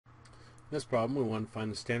In this problem, we want to find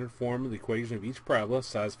the standard form of the equation of each parabola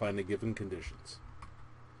satisfying the given conditions.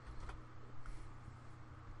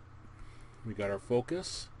 We got our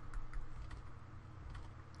focus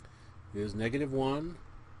is -1,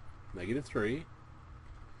 -3,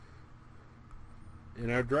 and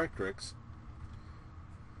our directrix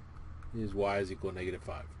is y is equal to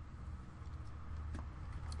 -5.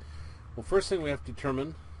 Well, first thing we have to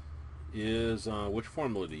determine is which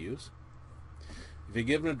formula to use. If you're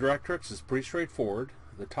given a directrix, it's pretty straightforward.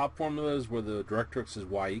 The top formula is where the directrix is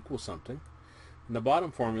y equals something, and the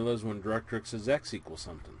bottom formula is when directrix is x equals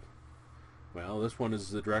something. Well, this one is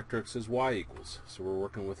the directrix is y equals, so we're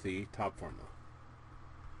working with the top formula.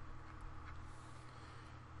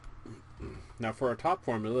 Now for our top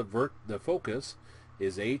formula, the focus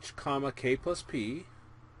is h comma k plus p,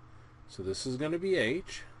 so this is going to be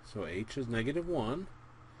h, so h is -1,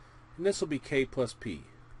 and this will be k plus p.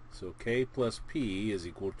 So k plus p is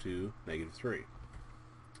equal to -3.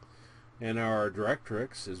 And our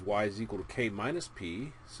directrix is y is equal to k minus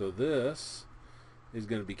p, so this is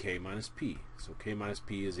going to be k minus p. So k minus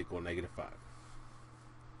p is equal to -5.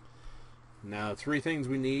 Now three things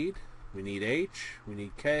we need. We need h, we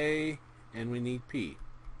need k, and we need p.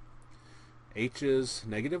 H is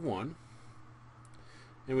 -1,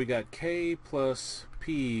 and we got k plus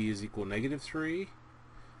p is equal to -3,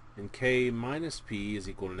 and k minus p is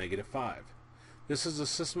equal to -5. This is a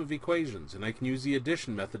system of equations, and I can use the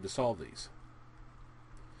addition method to solve these.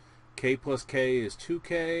 K plus k is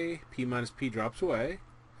 2k, p minus p drops away.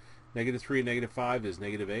 -3 and -5 is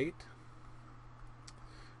 -8.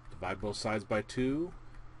 Divide both sides by 2,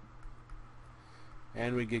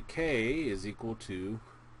 and we get k is equal to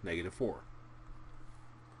 -4.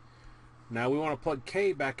 Now we want to plug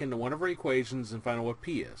k back into one of our equations and find out what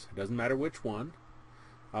p is. It doesn't matter which one.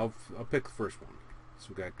 I'll pick the first one. So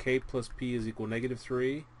we've got k plus p is equal to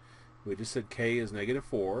 -3. We just said k is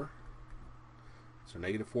 -4. So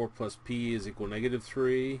 -4 plus p is equal to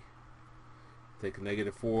 -3. Take a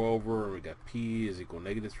 -4 over, and we got p is equal to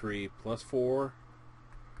 -3 plus 4,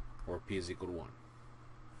 or p is equal to 1.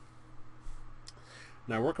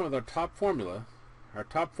 Now working with our top formula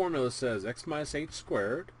says x minus h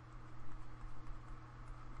squared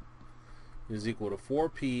is equal to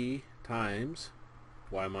 4p times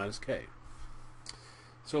y minus k.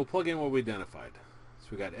 So we'll plug in what we identified. So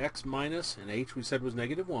we got x minus, and h we said was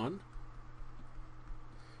 -1,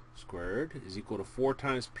 squared is equal to 4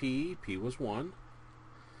 times p, p was 1,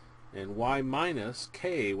 and y minus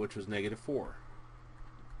k, which was -4.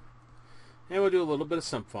 And we'll do a little bit of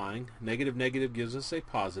simplifying. Negative gives us a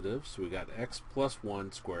positive, so we got x plus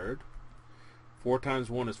 1 squared. 4 times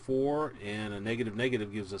 1 is 4, and a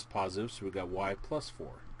negative gives us positive, so we got y plus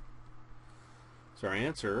 4. So our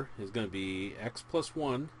answer is going to be x plus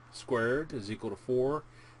 1 squared is equal to 4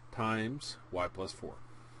 times y plus 4.